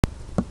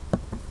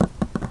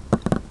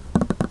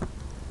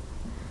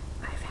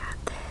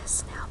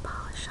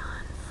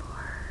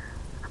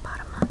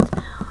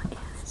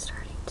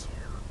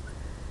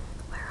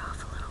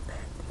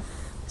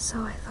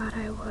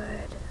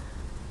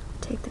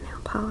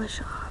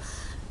polish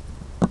off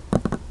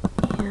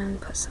and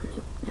put some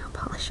new nail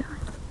polish on.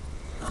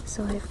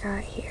 So I've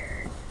got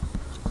here,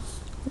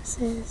 this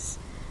is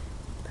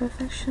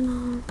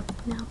Professional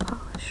Nail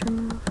Polish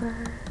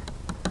Remover.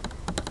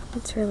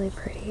 It's really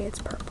pretty, it's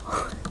purple.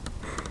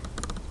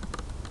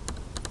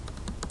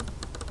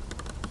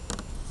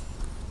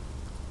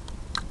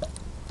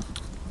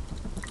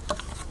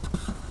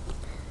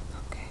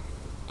 Okay,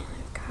 and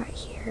I've got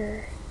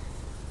here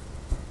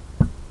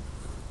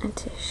a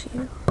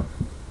tissue.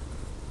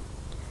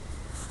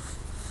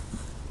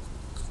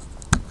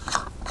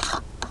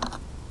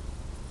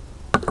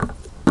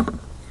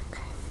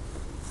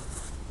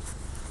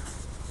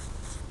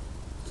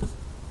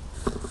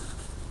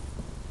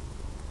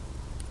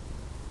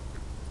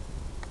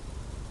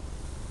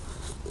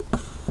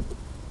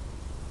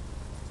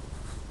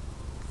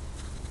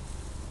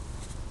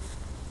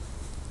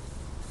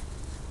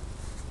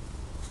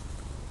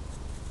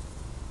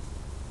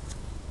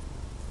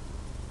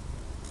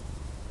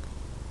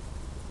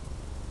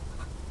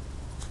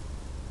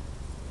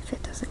 If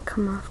it doesn't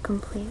come off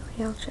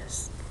completely, I'll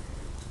just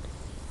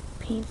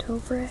paint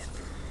over it.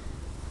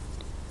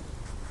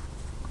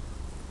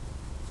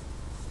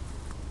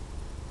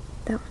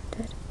 That one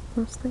did,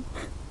 mostly.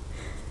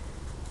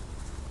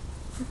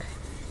 Okay.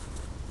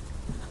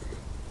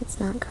 It's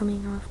not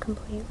coming off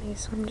completely,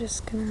 so I'll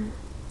just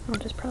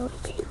probably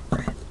paint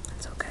over it.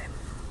 That's okay.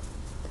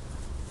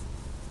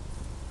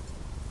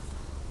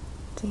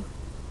 See?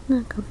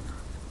 Not coming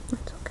off.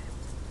 That's okay.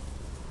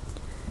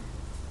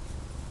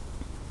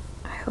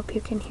 I hope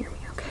you can hear me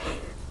okay.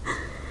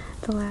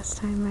 The last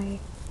time I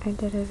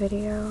did a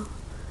video,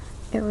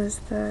 it was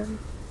the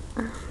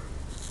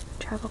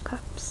travel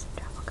cups,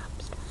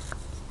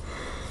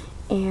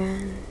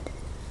 and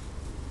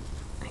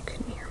I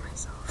couldn't hear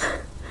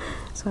myself.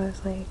 So I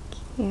was like,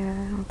 yeah,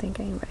 I don't think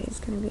anybody's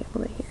gonna be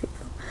able to hear you.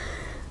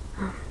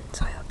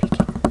 So I hope you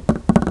can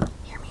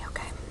hear me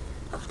okay.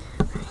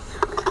 Alright,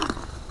 now I'm gonna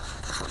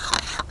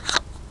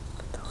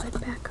put the lid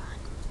back on.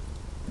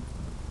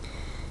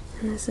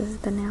 And this is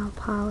the nail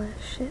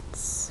polish.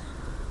 It's,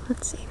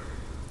 let's see,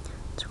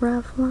 it's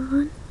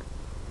Revlon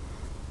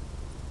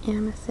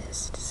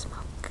Amethyst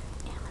Smoke.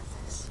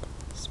 Amethyst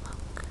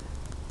Smoke.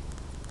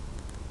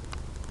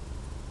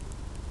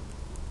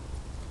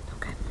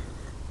 Okay.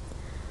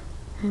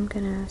 I'm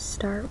gonna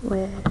start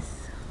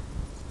with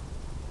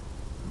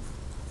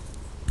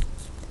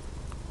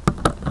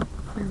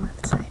my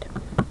left side.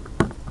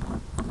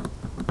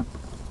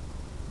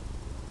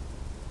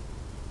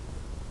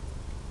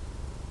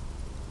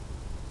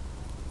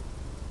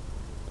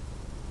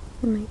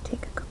 It might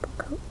take a couple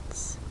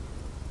coats.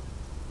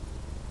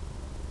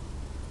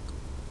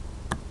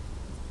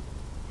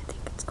 I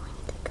think it's going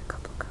to take a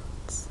couple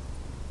coats.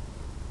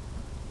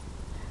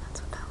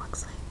 That's what that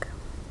looks like.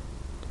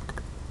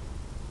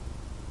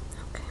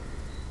 Okay.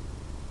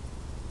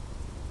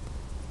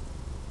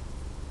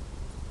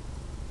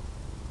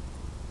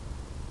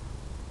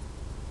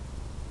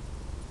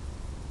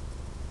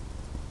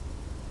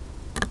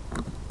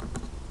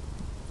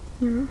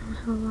 I don't know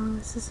how long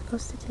this is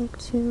supposed to take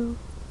to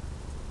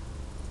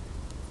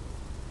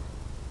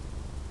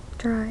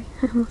dry.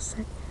 I almost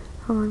said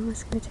how long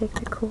was going to take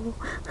to cool.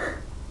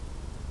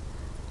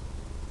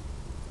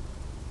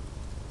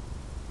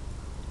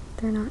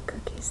 They're not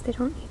cookies, they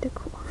don't need to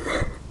cool.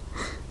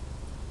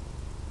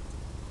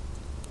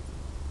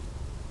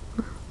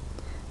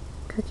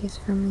 Cookies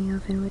from the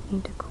oven would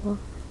need to cool.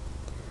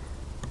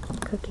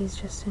 Cookies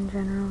just in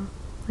general,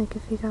 like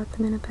if you got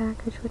them in a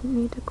package, wouldn't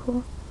need to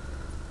cool.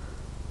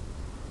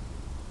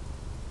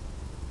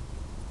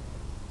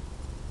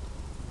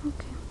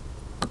 Okay.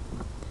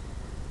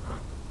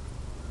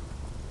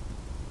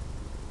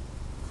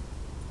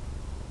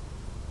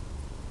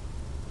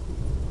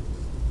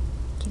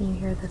 Can you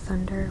hear the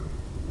thunder?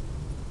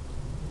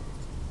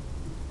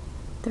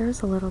 There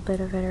was a little bit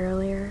of it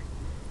earlier.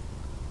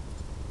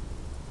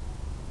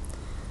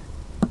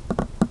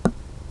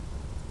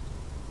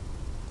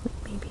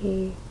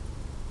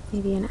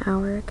 Maybe an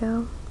hour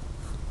ago.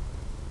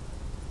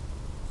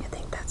 I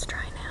think that's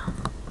dry now.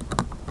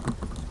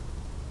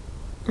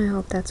 I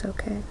hope that's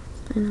okay.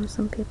 I know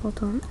some people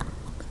don't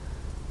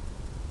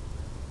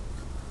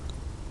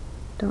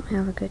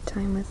have a good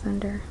time with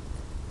thunder.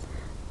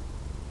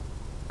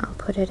 I'll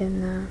put it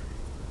in the,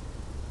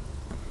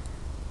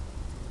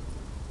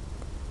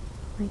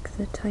 like,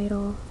 the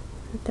title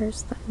that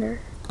there's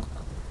thunder,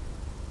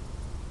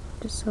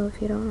 just so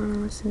if you don't want to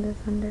listen to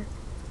thunder,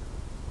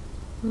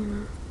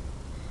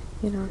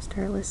 you don't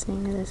start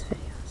listening to this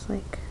video. It's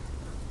like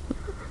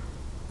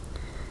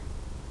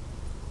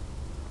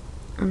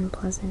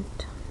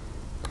unpleasant.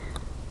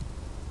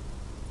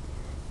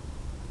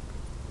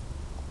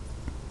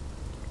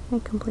 I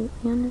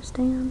completely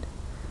understand,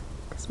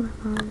 because my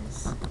mom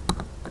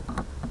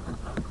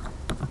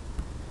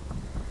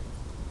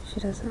she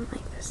doesn't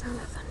like the sound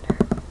of thunder.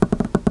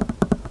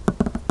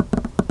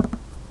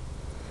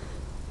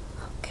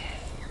 Okay,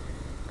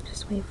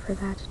 just wait for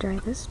that to dry.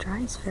 This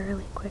dries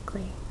fairly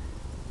quickly.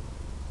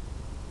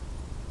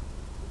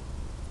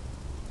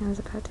 I was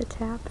about to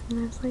tap, and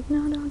I was like,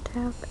 no, don't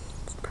tap.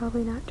 It's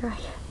probably not dry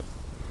yet.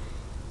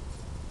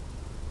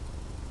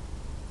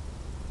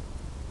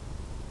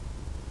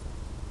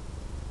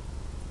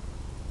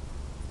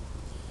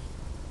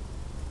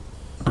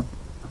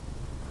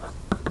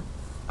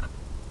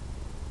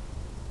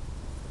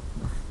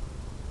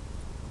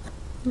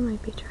 It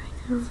might be dry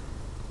now.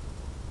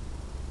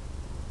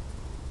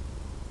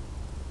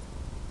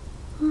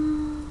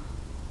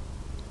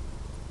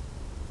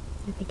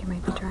 I think it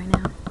might be dry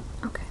now.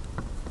 Okay.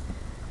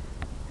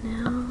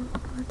 Now,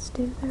 let's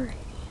do the radiant.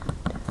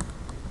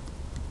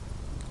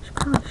 Should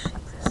probably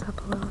shake this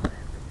up a little bit.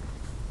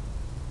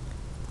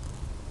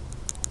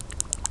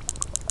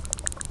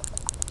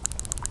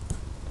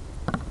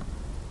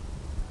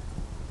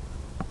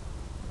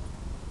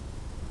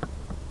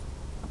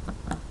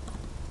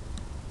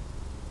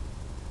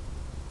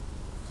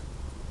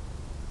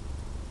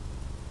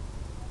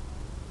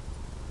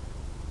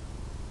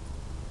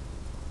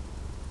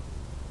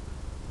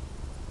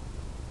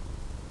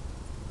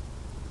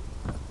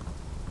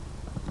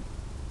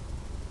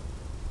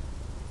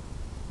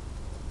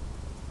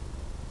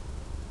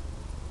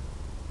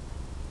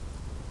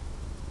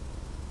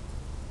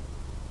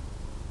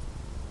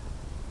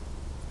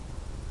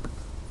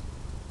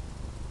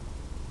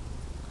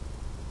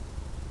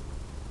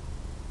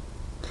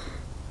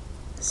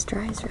 This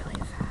dries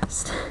really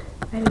fast.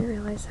 I didn't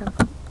realize how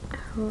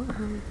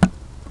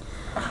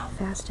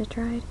fast it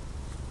dried.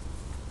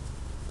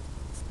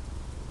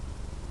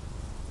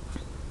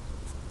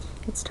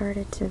 It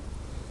started to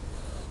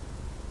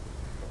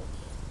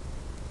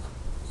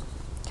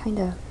kind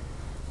of,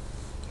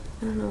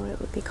 I don't know what it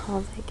would be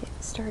called, like it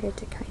started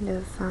to kind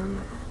of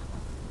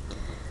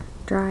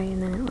dry,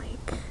 and then it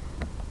like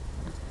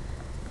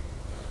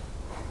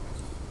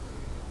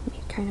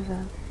made kind of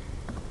a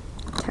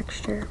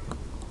texture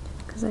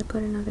because I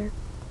put another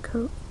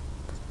coat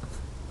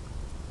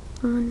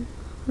on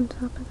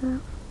top of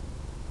that.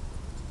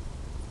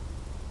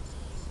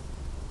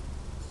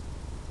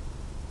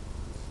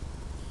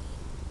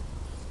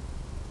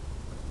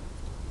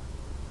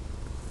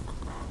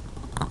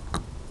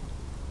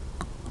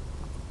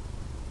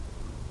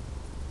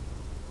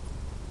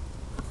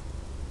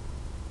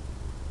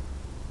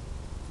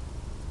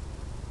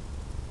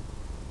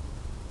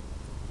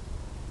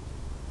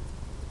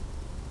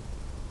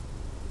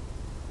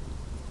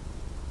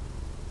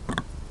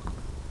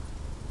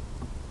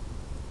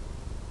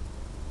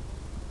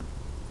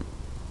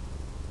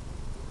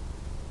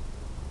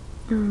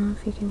 I don't know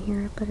if you can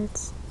hear it, but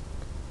it's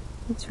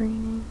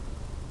raining.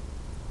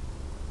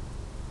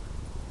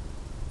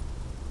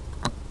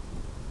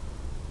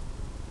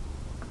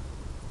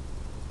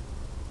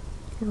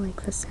 I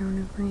like the sound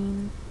of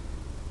rain.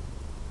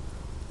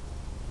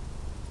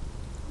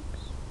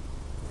 Oops.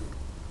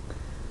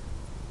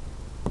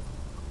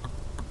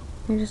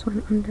 I just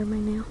went under my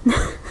nail.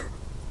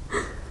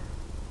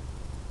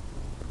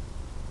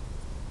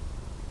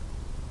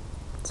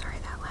 Sorry,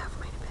 that laugh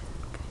might have been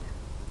kind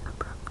of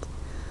abrupt.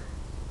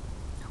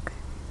 Okay.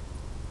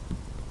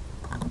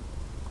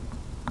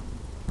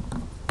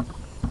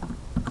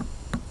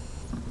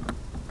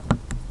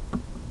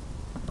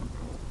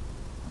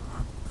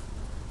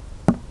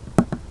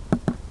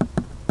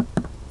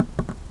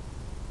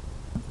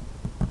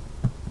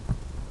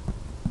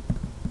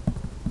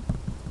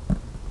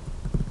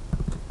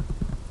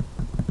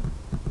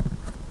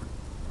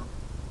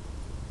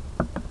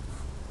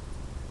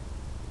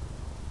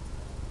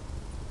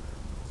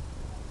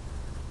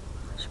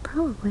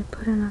 Probably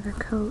put another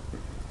coat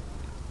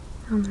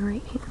on the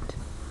right hand.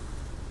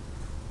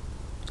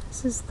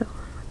 This is the one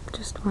with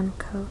just one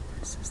coat.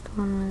 This is the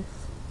one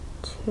with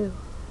two.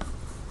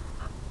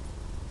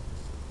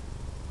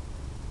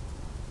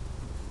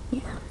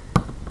 Yeah.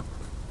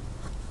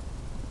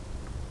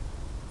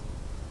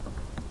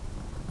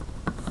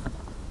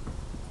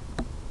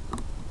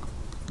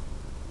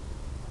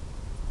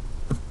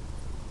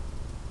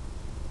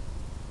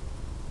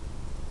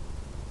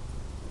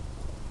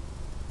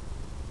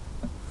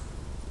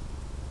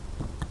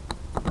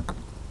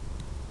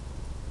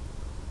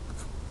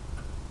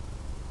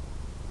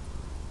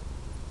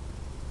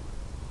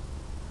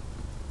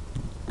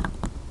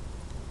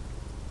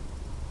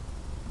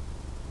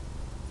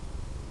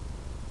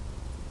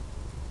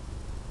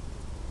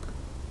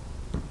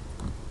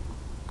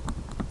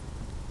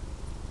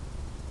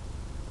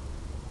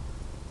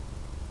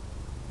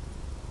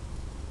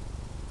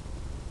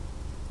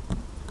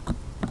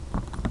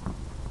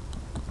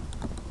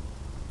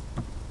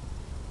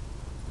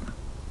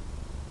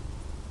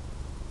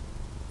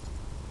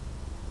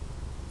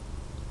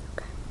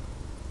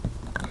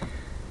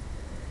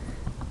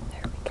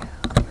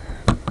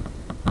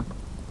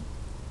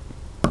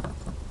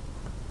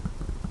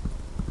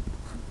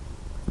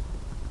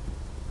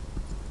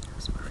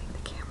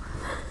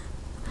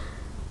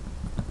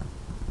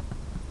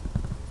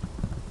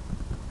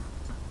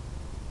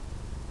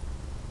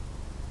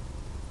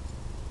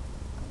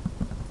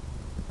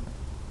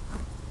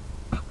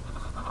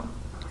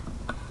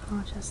 I'll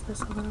adjust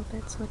this a little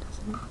bit so it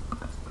doesn't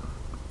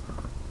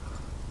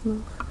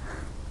move.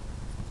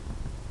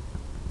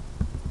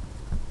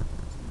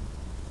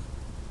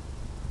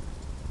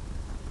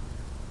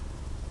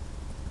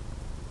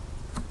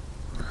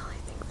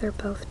 they're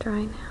both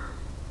dry now.